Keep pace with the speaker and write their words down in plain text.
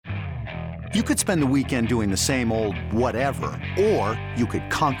You could spend the weekend doing the same old whatever, or you could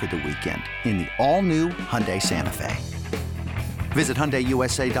conquer the weekend in the all-new Hyundai Santa Fe. Visit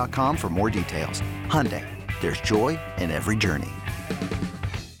HyundaiUSA.com for more details. Hyundai, there's joy in every journey.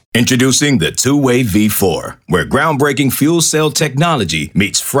 Introducing the two-way V4, where groundbreaking fuel cell technology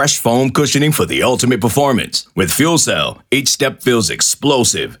meets fresh foam cushioning for the ultimate performance. With fuel cell, each step feels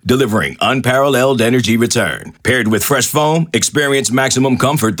explosive, delivering unparalleled energy return. Paired with fresh foam, experience maximum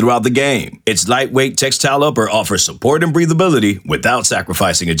comfort throughout the game. Its lightweight textile upper offers support and breathability without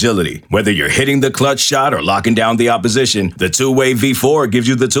sacrificing agility. Whether you're hitting the clutch shot or locking down the opposition, the two-way V4 gives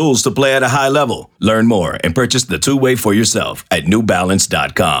you the tools to play at a high level. Learn more and purchase the two-way for yourself at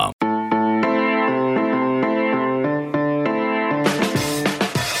newbalance.com.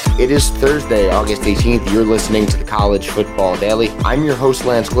 It is Thursday, August 18th. You're listening to the College Football Daily. I'm your host,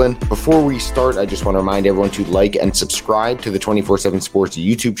 Lance Glynn. Before we start, I just want to remind everyone to like and subscribe to the 247 Sports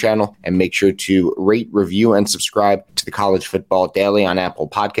YouTube channel, and make sure to rate, review, and subscribe to the College Football Daily on Apple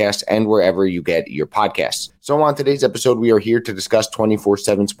Podcasts and wherever you get your podcasts. So on today's episode, we are here to discuss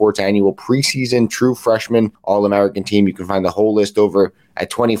 247 Sports annual preseason true freshman All-American team. You can find the whole list over at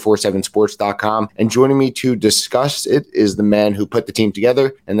 247sports.com. And joining me to discuss it is the man who put the team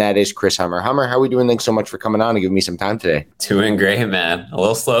together, and that is Chris Hummer. Hummer, how are we doing? Thanks so much for coming on and giving me some time today. Doing great, man. A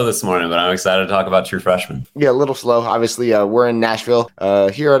little slow this morning, but I'm excited to talk about true freshmen. Yeah, a little slow. Obviously, we're in Nashville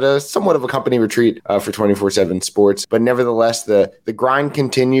here at a somewhat of a company retreat for 247 Sports. But nevertheless, the grind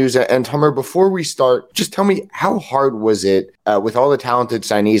continues. And Hummer, before we start, just tell me, how hard was it with all the talented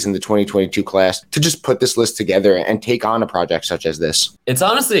signees in the 2022 class to just put this list together and take on a project such as this? It's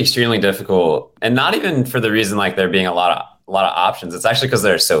honestly extremely difficult, and not even for the reason like there being a lot of options. It's actually because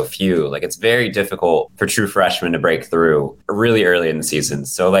there are so few. Like, it's very difficult for true freshmen to break through really early in the season.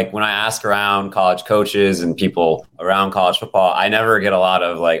 So like when I ask around college coaches and people around college football, I never get a lot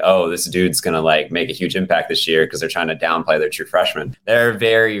of like, oh, this dude's going to like make a huge impact this year, because they're trying to downplay their true freshmen. They're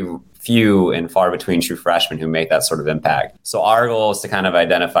very few and far between true freshmen who make that sort of impact. So our goal is to kind of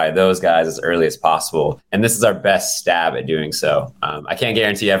identify those guys as early as possible. And this is our best stab at doing so. I can't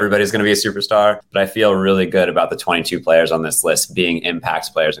guarantee everybody's going to be a superstar, but I feel really good about the 22 players on this list being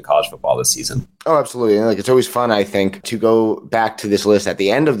impact players in college football this season. Oh, absolutely. And like, it's always fun, I think, to go back to this list at the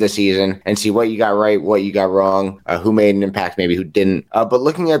end of the season and see what you got right, what you got wrong, who made an impact, maybe who didn't. But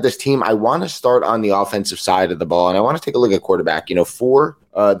looking at this team, I want to start on the offensive side of the ball, and I want to take a look at quarterback. You know,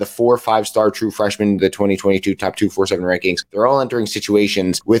 the 4 5-star true freshmen, the 2022 top 247 rankings, they're all entering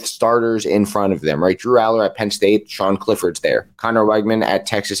situations with starters in front of them, right? Drew Aller at Penn State, Sean Clifford's there. Connor Weigman at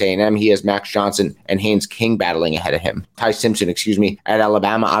Texas A&M, he has Max Johnson and Haynes King battling ahead of him. Ty Simpson, at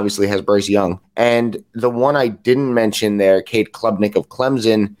Alabama obviously has Bryce Young. And the one I didn't mention there, Cade Klubnik of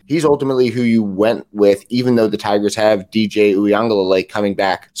Clemson, he's ultimately who you went with, even though the Tigers have DJ Uiagalelei coming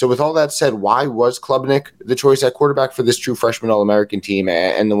back. So with all that said, why was Klubnik the choice at quarterback for this true freshman All-American team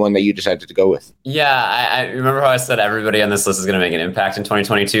and the one that you decided to go with? Yeah, I remember how I said everybody on this list is going to make an impact in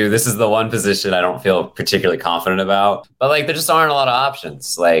 2022. This is the one position I don't feel particularly confident about. But like, there just aren't a lot of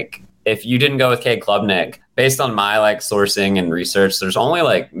options. Like, if you didn't go with Cade Klubnik, based on my like sourcing and research, there's only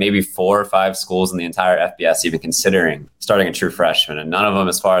like maybe 4 or 5 schools in the entire FBS even considering starting a true freshman. And none of them,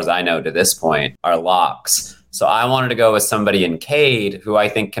 as far as I know to this point, are locks. So I wanted to go with somebody in Cade who I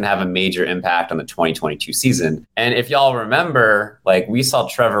think can have a major impact on the 2022 season. And if y'all remember, like, we saw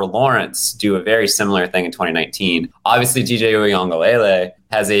Trevor Lawrence do a very similar thing in 2019. Obviously, DJ Uiagalelei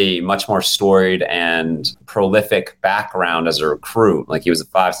has a much more storied and prolific background as a recruit. Like, he was a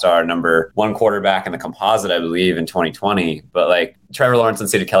 5-star number 1 quarterback in the composite, I believe, in 2020. But like, Trevor Lawrence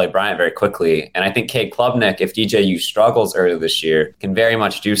unseated Kelly Bryant very quickly. And I think Cade Klubnik, if DJU struggles early this year, can very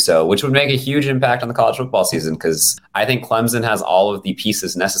much do so, which would make a huge impact on the college football season, because I think Clemson has all of the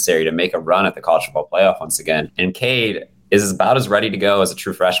pieces necessary to make a run at the college football playoff once again. And Cade is about as ready to go as a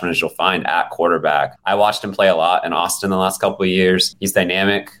true freshman as you'll find at quarterback. I watched him play a lot in Austin the last couple of years. He's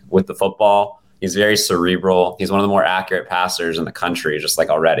dynamic with the football. He's very cerebral. He's one of the more accurate passers in the country, just like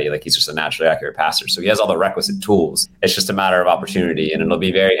already. Like, he's just a naturally accurate passer. So he has all the requisite tools. It's just a matter of opportunity. And it'll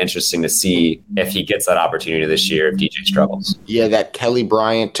be very interesting to see if he gets that opportunity this year if DJ struggles. Yeah, that Kelly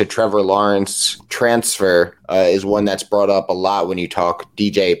Bryant to Trevor Lawrence transfer is one that's brought up a lot when you talk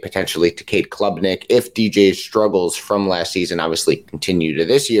DJ potentially to Cade Klubnik. If DJ's struggles from last season obviously continue to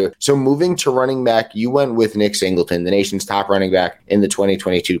this year. So moving to running back, you went with Nick Singleton, the nation's top running back in the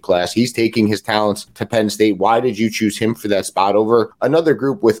 2022 class. He's taking his talents to Penn State. Why did you choose him for that spot over another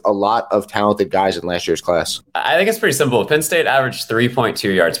group with a lot of talented guys in last year's class? I think it's pretty simple. Penn State averaged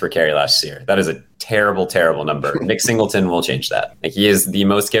 3.2 yards per carry last year. That is a terrible number. Nick Singleton will change that. Like, he is the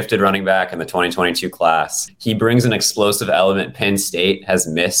most gifted running back in the 2022 class. He brings an explosive element Penn State has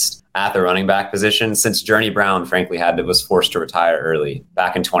missed at the running back position since Journey Brown, frankly, was forced to retire early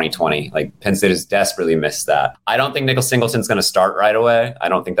back in 2020. Like Penn State has desperately missed that. I don't think Nicholas Singleton's going to start right away. I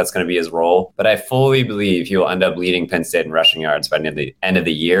don't think that's going to be his role, but I fully believe he will end up leading Penn State in rushing yards by the end of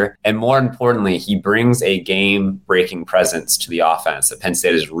the year. And more importantly, he brings a game-breaking presence to the offense that Penn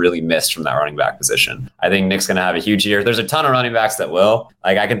State has really missed from that running back position. I think Nick's going to have a huge year. There's a ton of running backs that will.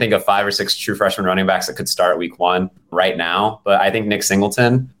 Like I can think of 5 or 6 true freshman running backs that could start week 1 right now. But I think Nick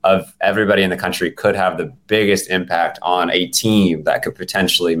Singleton, of everybody in the country, could have the biggest impact on a team that could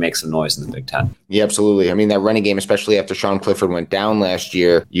potentially make some noise in the Big Ten. Yeah, absolutely. I mean, that running game, especially after Sean Clifford went down last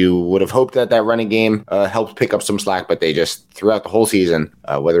year, you would have hoped that running game helped pick up some slack, but they just, throughout the whole season,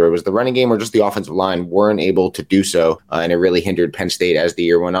 whether it was the running game or just the offensive line, weren't able to do so, and it really hindered Penn State as the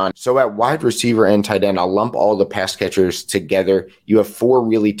year went on. So at wide receiver and tight end, I'll lump all the pass catchers together. You have 4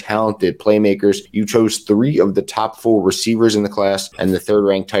 really talented playmakers. You chose 3 of the top 4 receivers in the class and the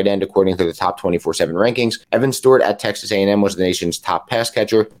 3rd-ranked tight end according to the top 247 rankings. Evan Stewart at Texas A&M was the nation's top pass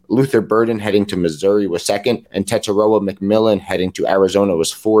catcher. Luther Burden heading to Missouri was 2nd, and Tetsuroa McMillan heading to Arizona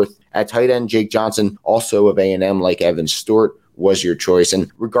was 4th. At tight end, Jake Johnson, also of A&M like Evan Stewart, was your choice. And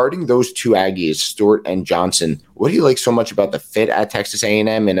regarding those 2 Aggies, Stewart and Johnson, what do you like so much about the fit at Texas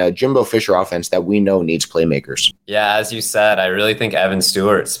A&M and a Jimbo Fisher offense that we know needs playmakers? Yeah, as you said, I really think Evan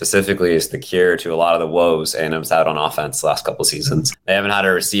Stewart specifically is the cure to a lot of the woes A&M's had on offense the last couple seasons. They haven't had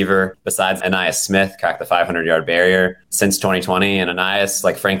a receiver besides Anais Smith crack the 500-yard barrier since 2020, and Anais,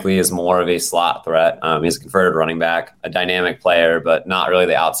 frankly, is more of a slot threat. He's a converted running back, a dynamic player, but not really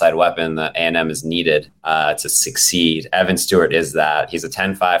the outside weapon that A&M is needed to succeed. Evan Stewart is that. He's a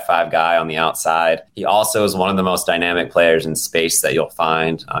 10.55 guy on the outside. He also is one of the most dynamic players in space that you'll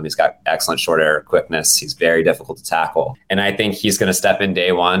find. He's got excellent short area quickness. He's very difficult to tackle. And I think he's going to step in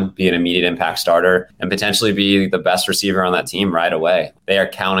day one, be an immediate impact starter, and potentially be the best receiver on that team right away. They are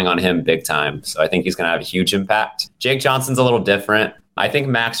counting on him big time. So I think he's going to have a huge impact. Jake Johnson's a little different. I think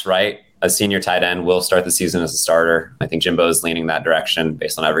Max Wright, a senior tight end, will start the season as a starter. I think Jimbo is leaning that direction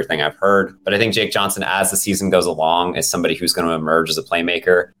based on everything I've heard. But I think Jake Johnson, as the season goes along, is somebody who's going to emerge as a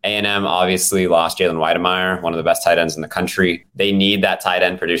playmaker. A&M obviously lost Jalen Weidemeyer, one of the best tight ends in the country. They need that tight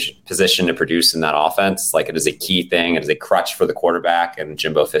end position to produce in that offense. It is a key thing. It is a crutch for the quarterback in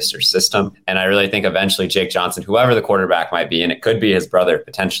Jimbo Fisher's system. And I really think eventually Jake Johnson, whoever the quarterback might be, and it could be his brother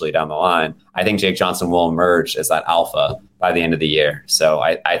potentially down the line, I think Jake Johnson will emerge as that alpha by the end of the year. So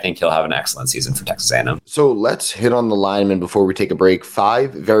I think he'll have an excellent season for Texas A&M. So let's hit on the linemen before we take a break.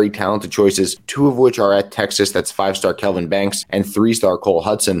 5 very talented choices, 2 of which are at Texas. That's 5-star Kelvin Banks and 3-star Cole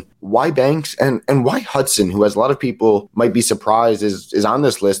Hudson. Why Banks and why Hudson, who, as a lot of people might be surprised, is on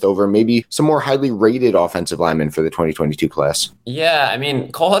this list over maybe some more highly rated offensive linemen for the 2022 class? Yeah, I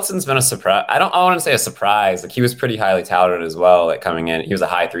mean, Cole Hudson's been a surprise. I want to say a surprise. He was pretty highly touted as well, coming in. He was a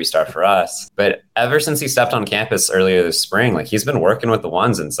high 3-star for us. But ever since he stepped on campus earlier this spring, he's been working with the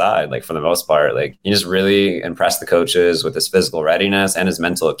ones inside, for the most part. He just really impressed the coaches with his physical readiness and his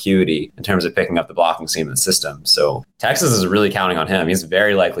mental acuity in terms of picking up the blocking scheme in the system. So Texas is really counting on him. He's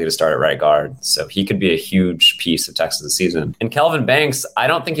very likely to start at right guard. So he could be a huge piece of Texas' season. And Kelvin Banks, I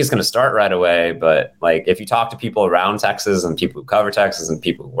don't think he's going to start right away, but if you talk to people around Texas and people who cover Texas and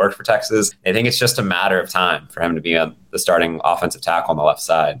people who work for Texas, I think it's just a matter of time for him to be on the starting offensive tackle on the left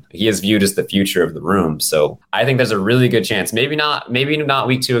side. He is viewed as the future of the room. So I think there's a really good chance, maybe not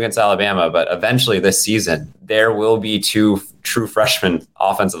week 2 against Alabama, but eventually this season, there will be 2 true freshman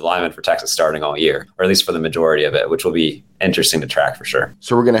offensive linemen for Texas starting all year, or at least for the majority of it, which will be interesting to track for sure.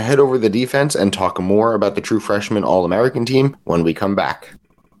 So we're going to head over the defense and talk more about the true freshman All-American team when we come back.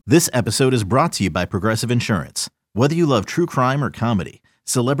 This episode is brought to you by Progressive Insurance. Whether you love true crime or comedy,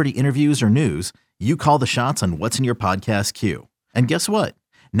 celebrity interviews or news, you call the shots on what's in your podcast queue. And guess what?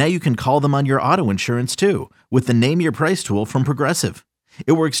 Now you can call them on your auto insurance too with the Name Your Price tool from Progressive.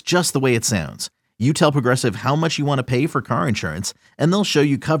 It works just the way it sounds. You tell Progressive how much you want to pay for car insurance, and they'll show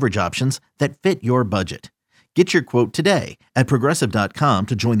you coverage options that fit your budget. Get your quote today at Progressive.com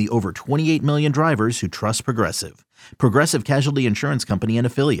to join the over 28 million drivers who trust Progressive. Progressive Casualty Insurance Company and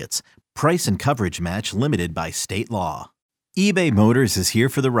Affiliates. Price and coverage match limited by state law. eBay Motors is here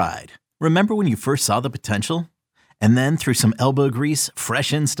for the ride. Remember when you first saw the potential? And then through some elbow grease,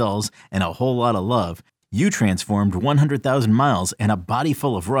 fresh installs, and a whole lot of love, you transformed 100,000 miles and a body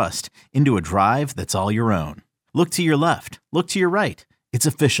full of rust into a drive that's all your own. Look to your left. Look to your right. It's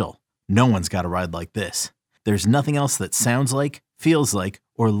official. No one's got a ride like this. There's nothing else that sounds like, feels like,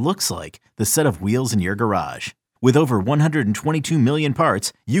 or looks like the set of wheels in your garage. With over 122 million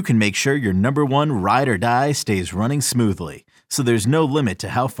parts, you can make sure your number one ride or die stays running smoothly, so there's no limit to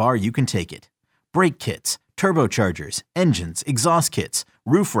how far you can take it. Brake kits, turbochargers, engines, exhaust kits,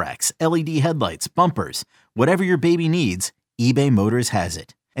 roof racks, LED headlights, bumpers, whatever your baby needs, eBay Motors has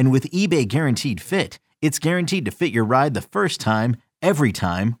it. And with eBay Guaranteed Fit, it's guaranteed to fit your ride the first time, every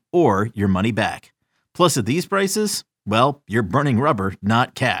time, or your money back. Plus, at these prices, well, you're burning rubber,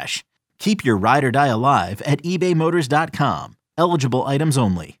 not cash. Keep your ride or die alive at ebaymotors.com. Eligible items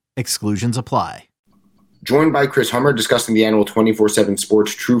only. Exclusions apply. Joined by Chris Hummer discussing the annual 247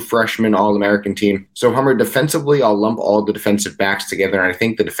 Sports True Freshman All-American team. So Hummer, defensively, I'll lump all the defensive backs together, and I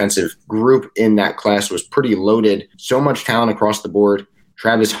think the defensive group in that class was pretty loaded. So much talent across the board.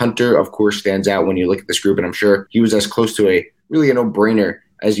 Travis Hunter, of course, stands out when you look at this group, and I'm sure he was as close to a no-brainer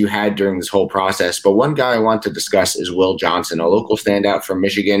as you had during this whole process. But one guy I want to discuss is Will Johnson, a local standout from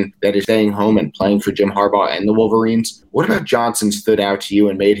Michigan that is staying home and playing for Jim Harbaugh and the Wolverines. What about Johnson stood out to you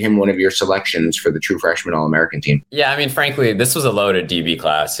and made him one of your selections for the True Freshman All-American team? Yeah, I mean, frankly, this was a loaded DB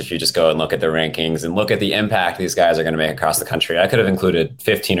class. If you just go and look at the rankings and look at the impact these guys are going to make across the country, I could have included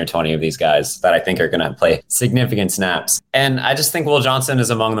 15 or 20 of these guys that I think are going to play significant snaps. And I just think Will Johnson is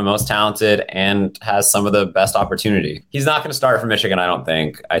among the most talented and has some of the best opportunity. He's not going to start for Michigan, I don't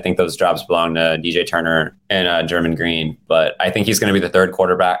think. I think those jobs belong to DJ Turner and German Green, but I think he's going to be the third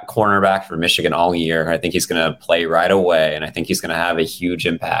cornerback for Michigan all year. I think he's going to play right away, and I think he's going to have a huge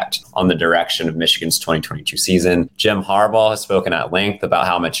impact on the direction of Michigan's 2022 season. Jim Harbaugh has spoken at length about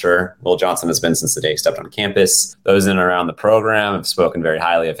how mature Will Johnson has been since the day he stepped on campus. Those in and around the program have spoken very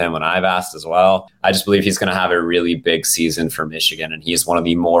highly of him when I've asked as well. I just believe he's going to have a really big season for Michigan, and he's one of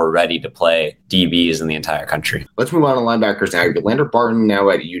the more ready-to-play DBs in the entire country. Let's move on to linebackers now. Lander Barton now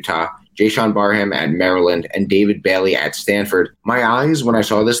at Utah, Jayshawn Barham at Maryland, and David Bailey at Stanford. My eyes, when I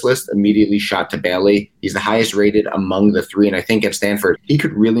saw this list, immediately shot to Bailey. He's the highest rated among the three, and I think at Stanford, he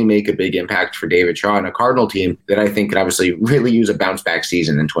could really make a big impact for David Shaw and a Cardinal team that I think could obviously really use a bounce-back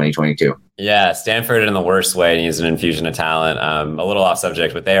season in 2022. Yeah, Stanford in the worst way needs an infusion of talent. A little off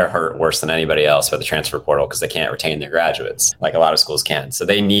subject, but they are hurt worse than anybody else by the transfer portal because they can't retain their graduates like a lot of schools can. So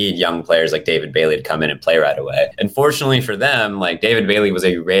they need young players like David Bailey to come in and play right away. And fortunately for them, like David Bailey was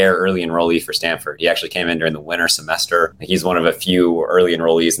a rare early enrollee for Stanford. He actually came in during the winter semester. He's one of a few early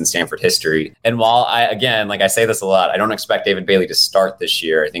enrollees in Stanford history. And while I say this a lot, I don't expect David Bailey to start this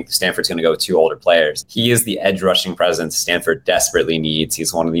year. I think Stanford's going to go with two older players. He is the edge rushing presence Stanford desperately needs.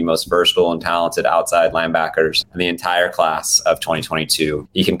 He's one of the most versatile and talented outside linebackers in the entire class of 2022.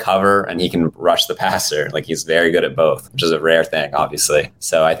 He can cover and he can rush the passer. Like he's very good at both, which is a rare thing, obviously.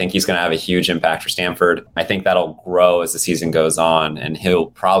 So I think he's going to have a huge impact for Stanford. I think that'll grow as the season goes on, and he'll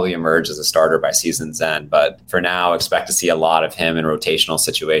probably emerge as a starter by season's end. But for now, expect to see a lot of him in rotational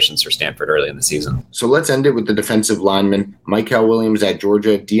situations for Stanford early in the season. So let's end it with the defensive linemen. Michael Williams at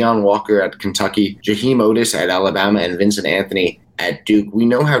Georgia, Deion Walker at Kentucky, Jaheim Otis at Alabama, and Vincent Anthony at Duke. We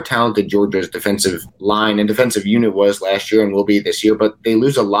know how talented Georgia's defensive line and defensive unit was last year and will be this year, but they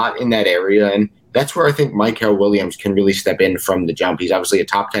lose a lot in that area, and that's where I think Michael Williams can really step in from the jump. He's obviously a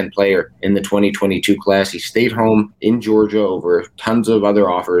top 10 player in the 2022 class. He stayed home in Georgia over tons of other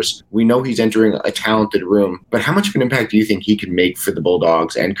offers. We know he's entering a talented room, but how much of an impact do you think he can make for the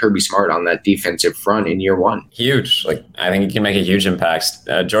Bulldogs and Kirby Smart on that defensive front in year one? Huge. I think he can make a huge impact.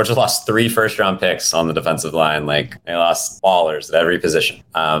 Georgia lost 3 first-round picks on the defensive line. They lost ballers at every position.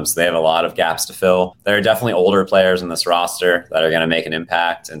 So they have a lot of gaps to fill. There are definitely older players in this roster that are going to make an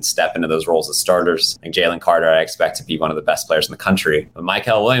impact and step into those roles as starters. Like Jalen Carter, I expect to be one of the best players in the country. But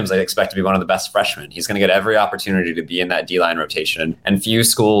Michael Williams, I expect to be one of the best freshmen. He's going to get every opportunity to be in that D-line rotation. And few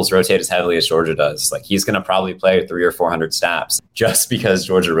schools rotate as heavily as Georgia does. He's going to probably play 300 or 400 snaps just because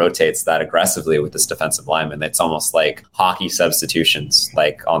Georgia rotates that aggressively with this defensive lineman. It's almost like hockey substitutions,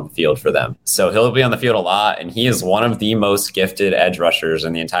 on the field for them. So he'll be on the field a lot. And he is one of the most gifted edge rushers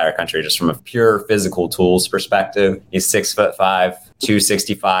in the entire country, just from a pure physical tools perspective. He's 6'5",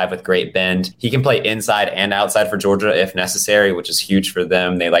 265 with great bend. He can play inside and outside for Georgia if necessary, which is huge for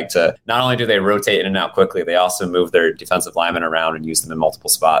them. They like to, not only do they rotate in and out quickly, they also move their defensive linemen around and use them in multiple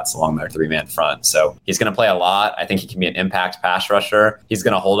spots along their 3-man front. So he's going to play a lot. I think he can be an impact pass rusher. He's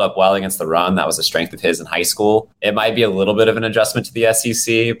going to hold up well against the run. That was a strength of his in high school. It might be a little bit of an adjustment to the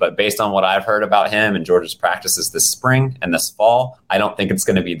SEC, but based on what I've heard about him and Georgia's practices this spring and this fall, I don't think it's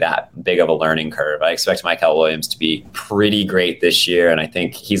going to be that big of a learning curve. I expect Michael Williams to be pretty great this year, and I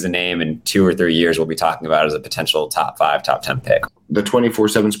think he's a name in 2 or 3 years we'll be talking about as a potential top 5, top 10 pick. The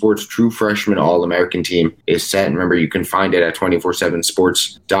 247 Sports True Freshman All-American team is set. And remember, you can find it at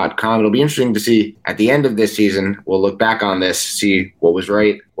 247sports.com. It'll be interesting to see at the end of this season. We'll look back on this, see what was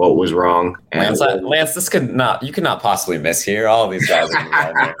right, what was wrong. And Lance, you could not possibly miss here. All of these guys are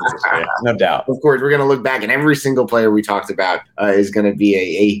going to be no doubt. Of course, we're going to look back, and every single player we talked about is going to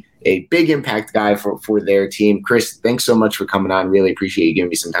be a big impact guy for their team. Chris, thanks so much for coming on. Really appreciate you giving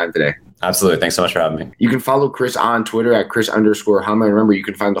me some time today. Absolutely. Thanks so much for having me. You can follow Chris on Twitter at Chris_Hummer. And remember, you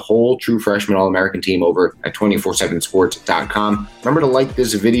can find the whole True Freshman All-American team over at 247sports.com. Remember to like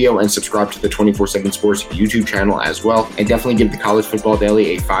this video and subscribe to the 247 Sports YouTube channel as well. And definitely give the College Football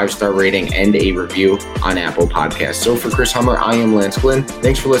Daily a 5-star rating and a review on Apple Podcasts. So for Chris Hummer, I am Lance Glynn.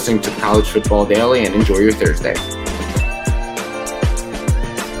 Thanks for listening to College Football Daily and enjoy your Thursday.